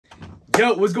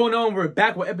Yo, what's going on? We're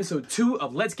back with episode 2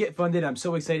 of Let's Get Funded. I'm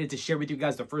so excited to share with you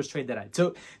guys the first trade that I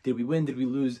took. Did we win? Did we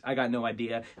lose? I got no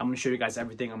idea. I'm going to show you guys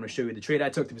everything. I'm going to show you the trade I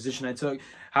took, the position I took,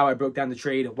 how I broke down the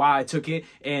trade, why I took it,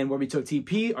 and where we took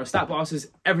TP, our stop losses,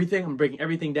 everything. I'm breaking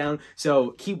everything down.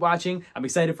 So keep watching. I'm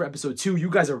excited for episode 2. You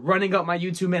guys are running up my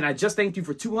YouTube, man. I just thanked you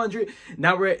for 200.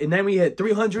 And then we hit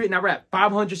 300. Now we're at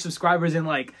 500 subscribers in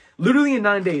literally in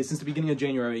 9 days since the beginning of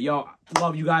January. Yo,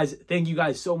 love you guys. Thank you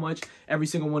guys so much. Every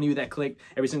single one of you that clicked,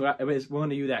 every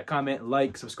one of you that comment,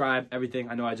 like, subscribe, everything.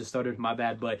 I know I just started, my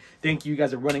bad, but thank you. You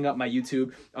guys are running up my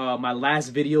YouTube. My last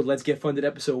video, Let's Get Funded,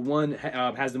 episode 1,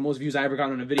 has the most views I ever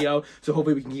got on a video. So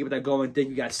hopefully we can keep that going. Thank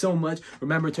you guys so much.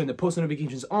 Remember to turn the post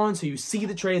notifications on so you see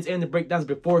the trades and the breakdowns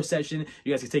before session.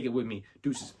 You guys can take it with me.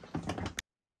 Deuces.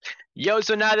 Yo,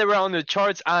 so now that we're on the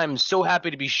charts, I'm so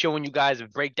happy to be showing you guys a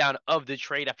breakdown of the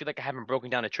trade. I feel like I haven't broken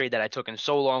down a trade that I took in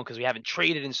so long because we haven't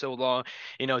traded in so long.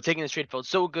 You know, taking this trade felt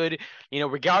so good. You know,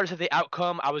 regardless of the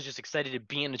outcome, I was just excited to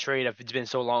be in the trade. If it's been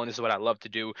so long, this is what I love to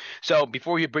do. So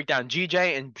before we break down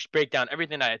GJ and break down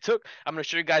everything that I took, I'm going to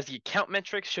show you guys the account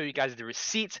metrics, show you guys the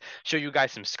receipts, show you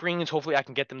guys some screens. Hopefully I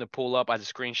can get them to pull up as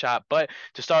a screenshot. But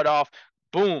to start off,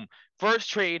 boom, first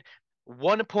trade,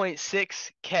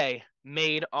 1.6K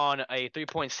made on a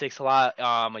 3.6 lot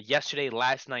yesterday,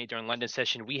 last night during London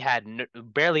session. We had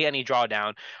barely any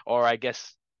drawdown, or I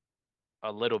guess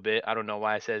a little bit. I don't know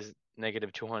why it says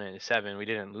negative 207. We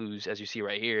didn't lose, as you see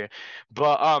right here.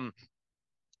 But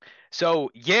so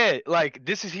yeah, like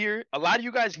this is here. A lot of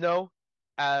you guys know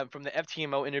from the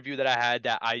FTMO interview that I had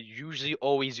that I usually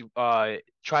always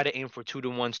try to aim for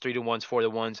 2-to-1s, 3-to-1s,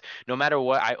 4-to-1s. No matter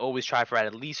what, I always try for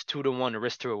at least 2-to-1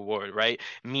 risk to reward, right?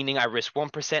 Meaning I risk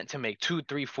 1% to make 2,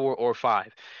 3, 4, or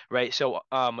 5, right? So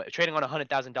trading on a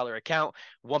 $100,000 account,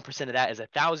 1% of that is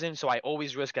 1,000. So I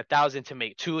always risk 1,000 to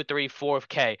make 2, 3,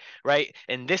 4K, right?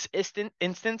 In this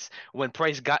instance, when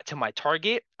price got to my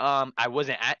target, I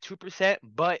wasn't at 2%,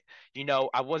 but you know,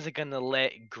 I wasn't gonna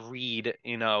let greed,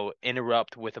 you know,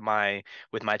 interrupt with my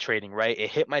trading, right?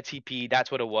 It hit my TP. That's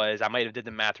what it was. I might have did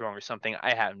the math wrong or something.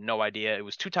 I have no idea. It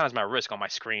was 2 times my risk on my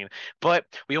screen, but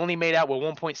we only made out with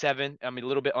 1.7. I mean, a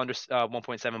little bit under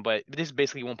 1.7, but this is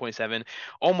basically 1.7,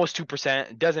 almost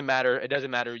 2%. It doesn't matter. It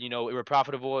doesn't matter. You know, we were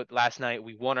profitable last night.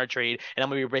 We won our trade, and I'm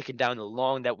gonna be breaking down the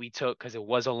long that we took because it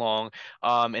was a long,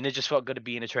 and it just felt good to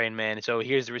be in a trade, man. So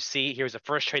here's the receipt. Here's the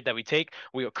first trade that we take.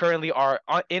 We currently are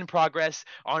in progress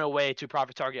on our way to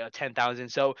profit target of 10,000.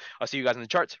 So I'll see you guys on the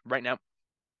charts right now.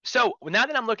 So now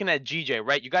that I'm looking at GJ,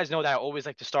 right, you guys know that I always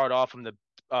like to start off from the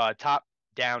top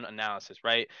down analysis,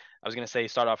 right? I was going to say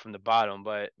start off from the bottom,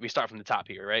 but we start from the top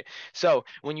here, right? So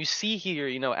when you see here,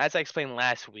 you know, as I explained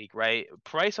last week, right,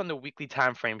 price on the weekly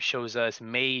time frame shows us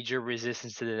major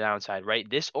resistance to the downside, right?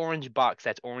 This orange box,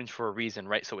 that's orange for a reason,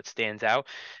 right? So it stands out.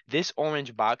 This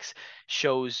orange box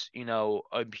shows, you know,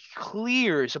 a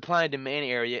clear supply and demand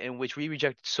area in which we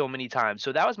rejected so many times.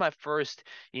 So that was my first,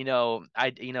 you know,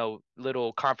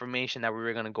 little confirmation that we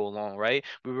were going to go long, right?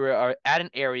 We were at an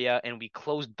area and we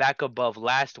closed back above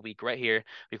last week right here.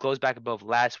 We closed back above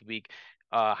last week,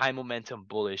 high momentum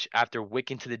bullish after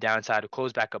wicking to the downside,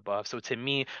 close back above. So to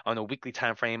me, on a weekly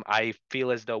time frame, I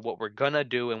feel as though what we're gonna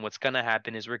do and what's gonna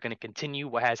happen is we're gonna continue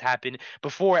what has happened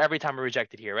before every time we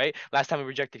rejected here, right? Last time we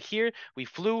rejected here, we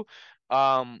flew.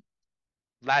 The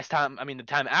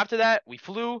time after that, we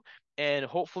flew. And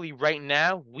hopefully right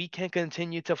now we can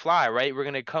continue to fly, right? We're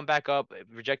going to come back up,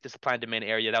 reject the supply and demand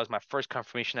area. That was my first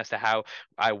confirmation as to how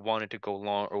I wanted to go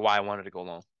long, or why I wanted to go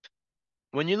long.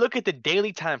 When you look at the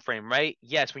daily time frame, right?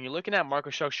 Yes, when you're looking at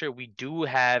market structure, we do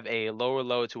have a lower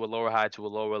low to a lower high to a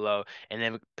lower low, and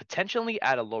then potentially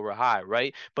at a lower high,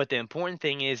 right? But the important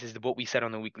thing is what we said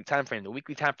on the weekly time frame. The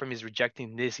weekly time frame is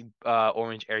rejecting this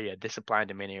orange area, this supply and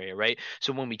demand area, right?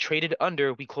 So when we traded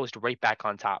under, we closed right back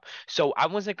on top. So I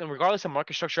wasn't going, regardless of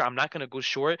market structure, I'm not going to go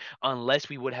short unless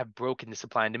we would have broken the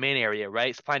supply and demand area,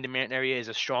 right? Supply and demand area is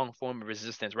a strong form of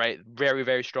resistance, right? Very,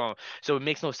 very strong. So it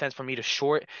makes no sense for me to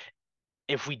short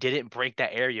if we didn't break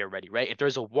that area already, right? If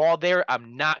there's a wall there,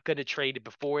 I'm not going to trade it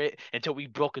before it until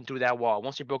we've broken through that wall.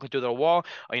 Once we've broken through the wall,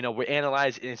 you know, we're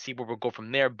analyzing and see where we'll go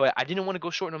from there. But I didn't want to go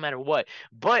short no matter what.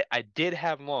 But I did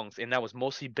have longs, and that was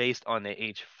mostly based on the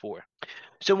H4.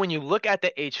 So when you look at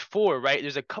the H4, right,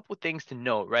 there's a couple things to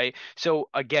note, right? So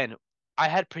again, I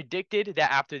had predicted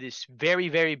that after this very,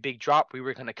 very big drop, we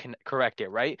were going to correct it,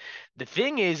 right? The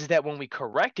thing is that when we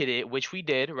corrected it, which we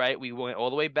did, right? We went all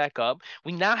the way back up.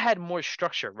 We now had more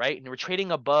structure, right? And we're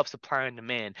trading above supply and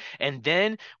demand. And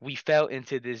then we fell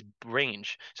into this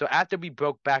range. So after we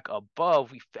broke back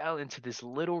above, we fell into this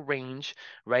little range,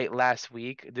 right? Last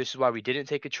week. This is why we didn't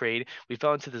take a trade. We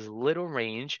fell into this little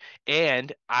range,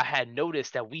 and I had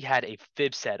noticed that we had a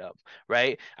fib setup,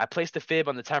 right? I placed the fib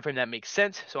on the time frame that makes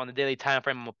sense. So on the daily time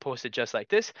frame, I'm gonna post it just like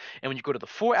this. And when you go to the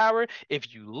 4 hour,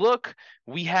 if you look,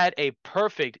 we had a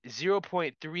perfect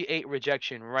 0.38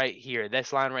 rejection right here.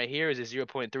 This line right here is a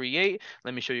 0.38.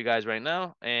 Let me show you guys right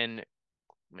now and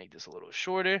make this a little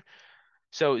shorter.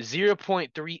 So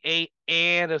 0.38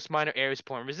 and those minor area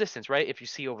support and resistance, right? If you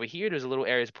see over here, there's a little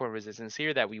area support and resistance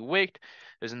here that we wicked.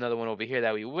 There's another one over here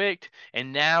that we wicked.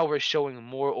 And now we're showing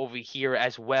more over here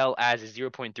as well as a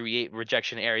 0.38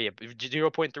 rejection area.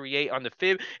 0.38 on the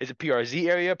fib is a PRZ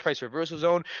area, price reversal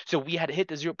zone. So we had hit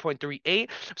the 0.38.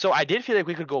 So I did feel like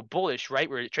we could go bullish, right?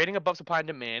 We're trading above supply and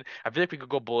demand. I feel like we could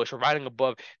go bullish. We're riding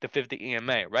above the 50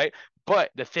 EMA, right?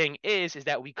 But the thing is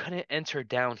that we couldn't enter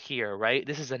down here, right?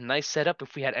 This is a nice setup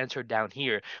if we had entered down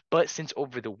here. But since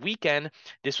over the weekend,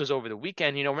 this was over the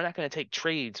weekend, we're not going to take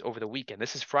trades over the weekend.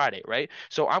 This is Friday, right?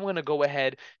 So I'm going to go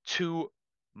ahead to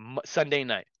Sunday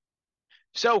night.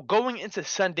 So going into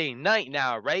Sunday night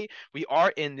now, right? We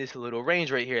are in this little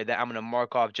range right here that I'm going to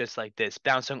mark off just like this,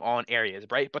 bouncing on areas,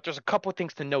 right? But there's a couple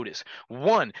things to notice.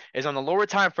 One is on the lower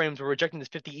time frames, we're rejecting this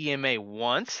 50 EMA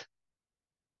once,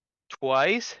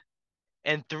 twice,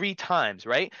 and 3 times,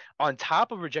 right? On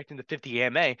top of rejecting the 50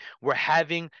 EMA, we're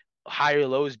having higher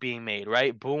lows being made,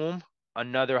 right? Boom,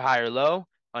 another higher low,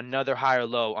 another higher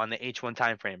low on the H1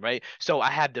 time frame, right? So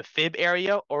I have the fib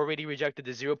area already rejected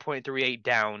the 0.38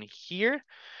 down here.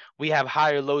 We have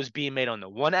higher lows being made on the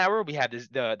 1 hour. We have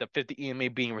the 50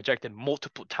 EMA being rejected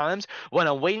multiple times. What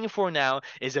I'm waiting for now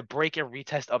is a break and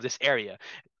retest of this area.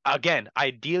 Again,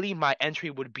 ideally, my entry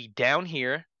would be down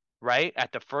here, right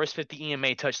at the first 50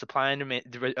 EMA touch, supply and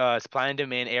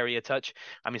demand area touch.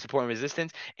 I mean support and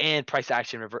resistance and price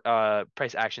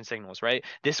action signals. Right.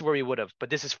 This is where we would have,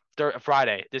 but this is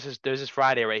Friday. This is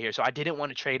Friday right here. So I didn't want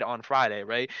to trade on Friday.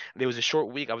 Right. There was a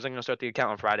short week. I wasn't going to start the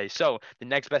account on Friday. So the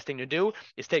next best thing to do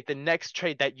is take the next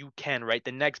trade that you can. Right.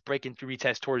 The next break and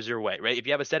retest towards your way. Right. If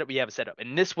you have a setup, you have a setup.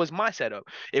 And this was my setup.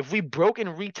 If we broke and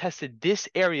retested this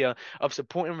area of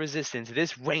support and resistance,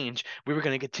 this range, we were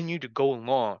going to continue to go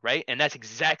long, right? And that's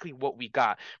exactly what we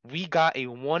got. We got a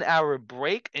 1 hour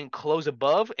break and close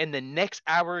above, and the next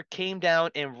hour came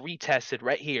down and retested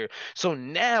right here. So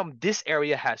now this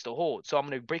area has to hold. So I'm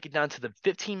going to break it down to the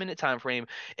 15-minute time frame.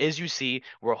 As you see,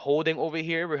 we're holding over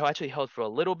here. We're actually held for a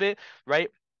little bit, right?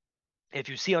 If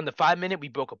you see on the 5 minute, we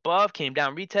broke above, came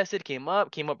down, retested, came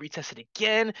up, retested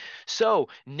again. So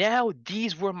now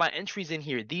these were my entries in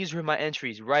here. These were my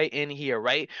entries right in here,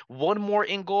 right? One more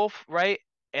engulf, right?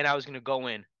 And I was going to go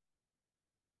in,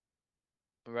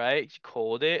 right?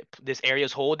 Hold it. This area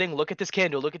is holding. Look at this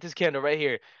candle. Look at this candle right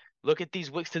here. Look at these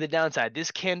wicks to the downside.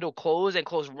 This candle closed and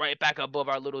closed right back above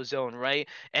our little zone, right?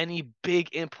 Any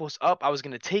big impulse up, I was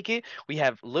going to take it. We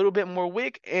have a little bit more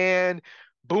wick and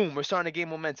boom, we're starting to gain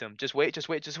momentum. Just wait, just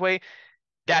wait, just wait.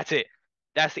 That's it.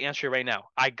 That's the answer right now.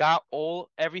 I got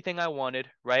everything I wanted,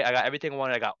 right? I got everything I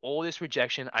wanted. I got all this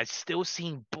rejection. I still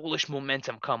seen bullish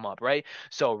momentum come up, right?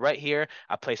 So right here,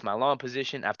 I placed my long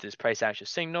position after this price action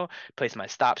signal, placed my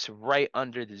stops right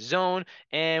under the zone,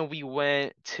 and we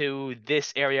went to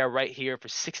this area right here for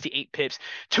 68 pips,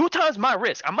 2 times my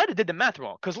risk. I might have did the math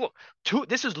wrong, because look,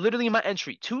 this is literally my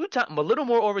entry, 2 times, a little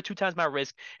more over 2 times my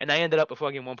risk, and I ended up with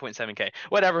fucking 1.7K.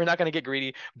 Whatever, not gonna get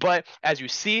greedy, but as you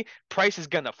see, price is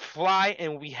gonna fly,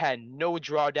 and we had no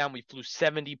drawdown. We flew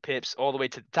 70 pips all the way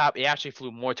to the top. It actually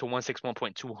flew more to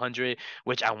 161.200,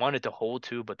 which I wanted to hold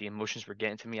to, but the emotions were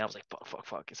getting to me. I was like, fuck, fuck,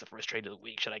 fuck. It's the first trade of the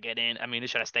week. Should I get in? I mean,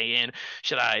 should I stay in?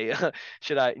 Should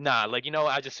I, nah, like,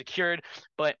 I just secured,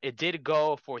 but it did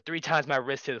go for 3 times my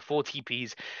risk to the full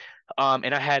TPs.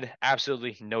 And I had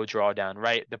absolutely no drawdown,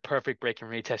 right? The perfect break and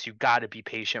retest. You got to be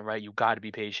patient, right? You got to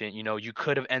be patient. You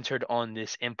could have entered on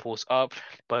this impulse up,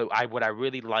 but what I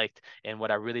really liked and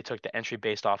what I really took the entry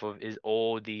based off of is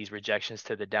all these rejections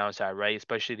to the downside, right?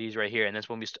 Especially these right here. And that's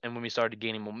when we started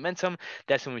gaining momentum.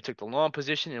 That's when we took the long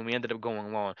position and we ended up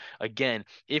going long. Again,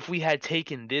 if we had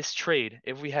taken this trade,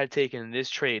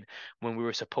 when we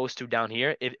were supposed to down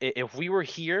here, if we were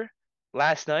here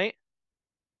last night,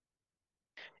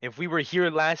 if we were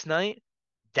here last night,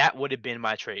 that would have been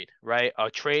my trade, right? A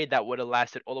trade that would have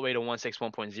lasted all the way to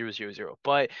 161.000.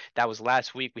 But that was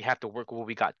last week. We have to work with what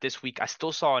we got this week. I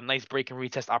still saw a nice break and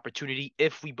retest opportunity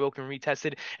if we broke and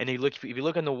retested. And if you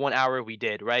look in the 1 hour, we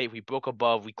did, right? We broke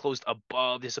above, we closed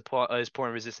above this support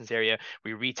and resistance area.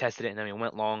 We retested it and then we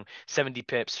went long, 70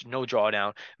 pips, no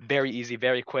drawdown, very easy,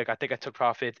 very quick. I think I took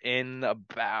profit in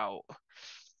about, I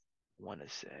want to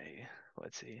say,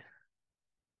 let's see.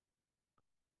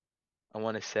 I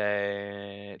want to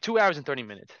say 2 hours and 30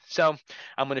 minutes. So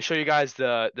I'm going to show you guys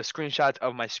the screenshots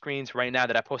of my screens right now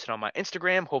that I posted on my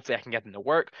Instagram. Hopefully I can get them to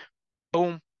work.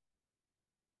 Boom,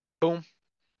 boom.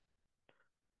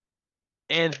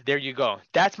 And there you go.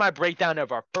 That's my breakdown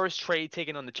of our first trade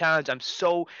taken on the challenge. I'm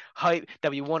so hyped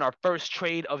that we won our first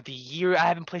trade of the year. I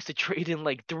haven't placed a trade in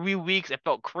like 3 weeks. It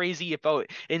felt crazy. It felt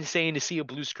insane to see a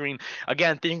blue screen.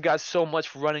 Again, thank you guys so much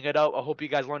for running it up. I hope you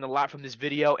guys learned a lot from this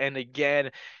video. And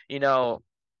again,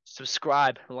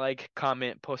 subscribe, like,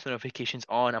 comment, post notifications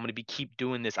on. I'm gonna keep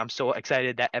doing this. I'm so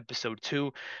excited that episode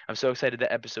 2. I'm so excited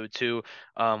that episode 2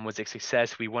 was a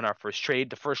success. We won our first trade.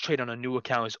 The first trade on a new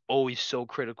account is always so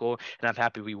critical, and I'm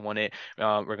happy we won it.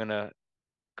 We're gonna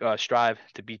strive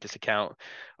to beat this account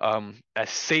as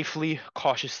safely,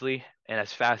 cautiously, and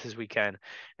as fast as we can,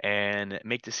 and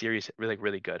make the series really,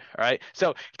 really good. All right.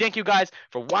 So thank you guys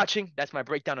for watching. That's my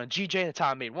breakdown on GJ. That's how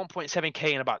I made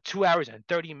 1.7K in about 2 hours and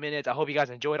 30 minutes. I hope you guys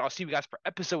enjoyed. I'll see you guys for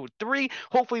episode 3.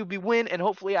 Hopefully we win, and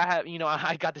hopefully I have,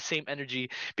 I got the same energy,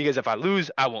 because if I lose,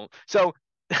 I won't. So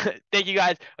thank you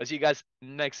guys. I'll see you guys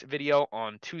next video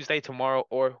on Tuesday, tomorrow,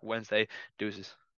 or Wednesday. Deuces.